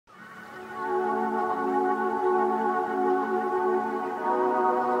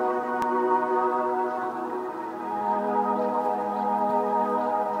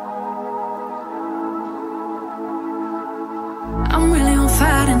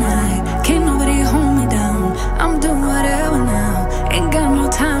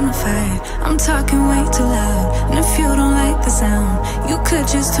talking way too loud. And if you don't like the sound, you could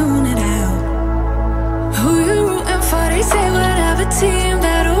just tune it out. Who you rooting for? They say whatever team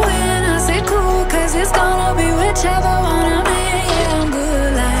that'll win. I say cool, cause it's gonna be whichever one I'm in. Yeah, I'm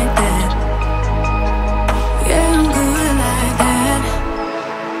good like that. Yeah, I'm good like that.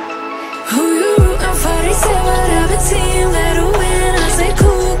 Who you rooting for? They say whatever team that'll win. I say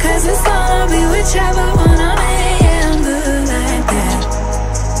cool, cause it's gonna be whichever one I'm in. Yeah, I'm good like that.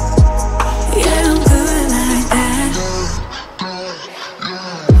 Yeah, I'm good like that.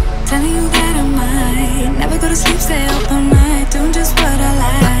 Telling you that I might never go to sleep, stay up all night, doing just what I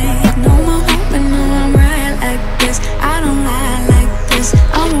like. No more hoping, no, I'm right like this. I don't lie like this,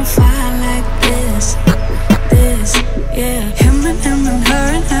 I'm on fire like this. Yeah. Him and her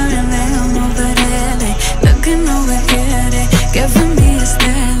and them over there, they looking over here, they giving me a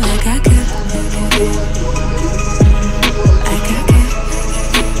stare like I can't.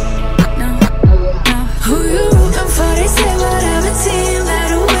 No. Who you rooting for? They say whatever team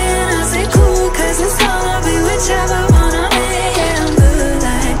that'll win. I say cool, cause it's gonna be whichever one I'm in. Yeah, I'm good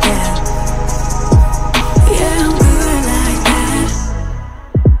like that. Yeah, I'm good like that.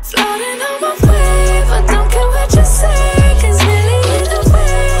 Floating on my wave, I don't care what you say, cause really either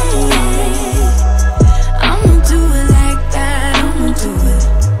way, I'ma do it like that. I'ma do it.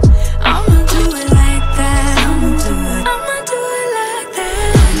 I'ma do it like that. I'ma do it. I'ma do it like that.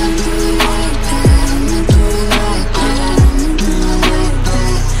 I'ma do it like that. I'ma do it like that. I'ma do it like that.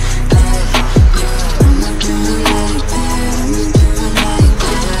 I'ma do it like that.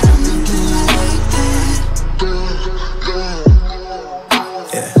 I'ma do it like that. I'ma do it like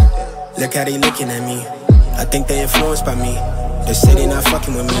that. Yeah, look how they looking at me. I think they influenced by me. They say they not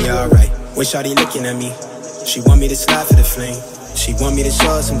fucking with me, alright. Wish all they looking at me. She want me to slide for the flame. She want me to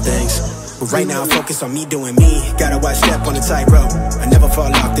show her some things. But right now I'm focused on me doing me. Gotta watch step on the tightrope. I never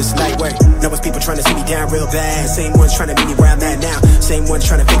fall off, this light work. Know it's people trying to see me down real bad. Same ones trying to meet me where I'm at now. Same ones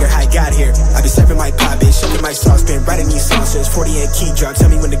trying to figure how I got here. I be serving my pop, bitch, shaking my saucepan, writing these sauces. 48 key drop,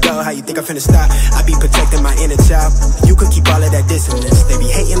 tell me when to go, how you think I'm finna stop. I be protecting my inner child. You could keep all of that dissonance. They be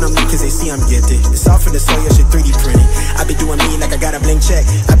hating on me cause they see I'm gifted. It's all from the soul, your shit 3D printed. I be doing me like I got a blank check.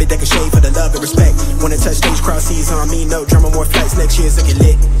 I be decking shade for the love and respect. Wanna touch stage, cross seas on me, no drama, more flights, next year's looking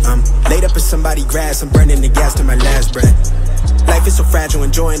lit. Laid up in somebody grass, I'm burning the gas to my last breath. Life is so fragile,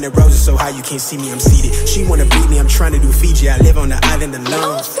 enjoying the roses so high you can't see me, I'm seated. She wanna beat me, I'm trying to do Fiji, I live on the island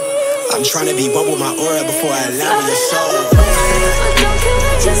alone. I'm trying to be one with my aura before I allow your soul. I don't care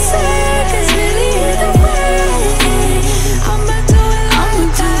what you say, cause really either way, I'ma do it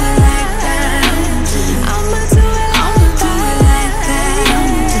like that. I'ma do it like that. I'ma do it like that.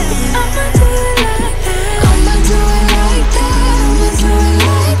 I'ma do it like that. I'ma do it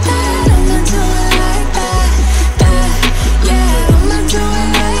like that. I'ma do it like that. Yeah, I'ma do it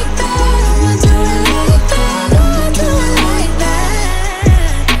like that. I'ma do it like that. I'ma do it like that.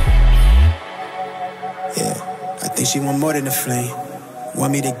 Yeah, I think she want more than a flame.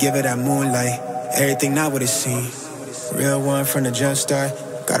 Want me to give her that moonlight. Everything not what it seems. Real one from the jump start.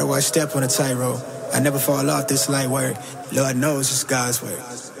 Gotta watch step on a tightrope. I never fall off this light work. Lord knows it's God's work.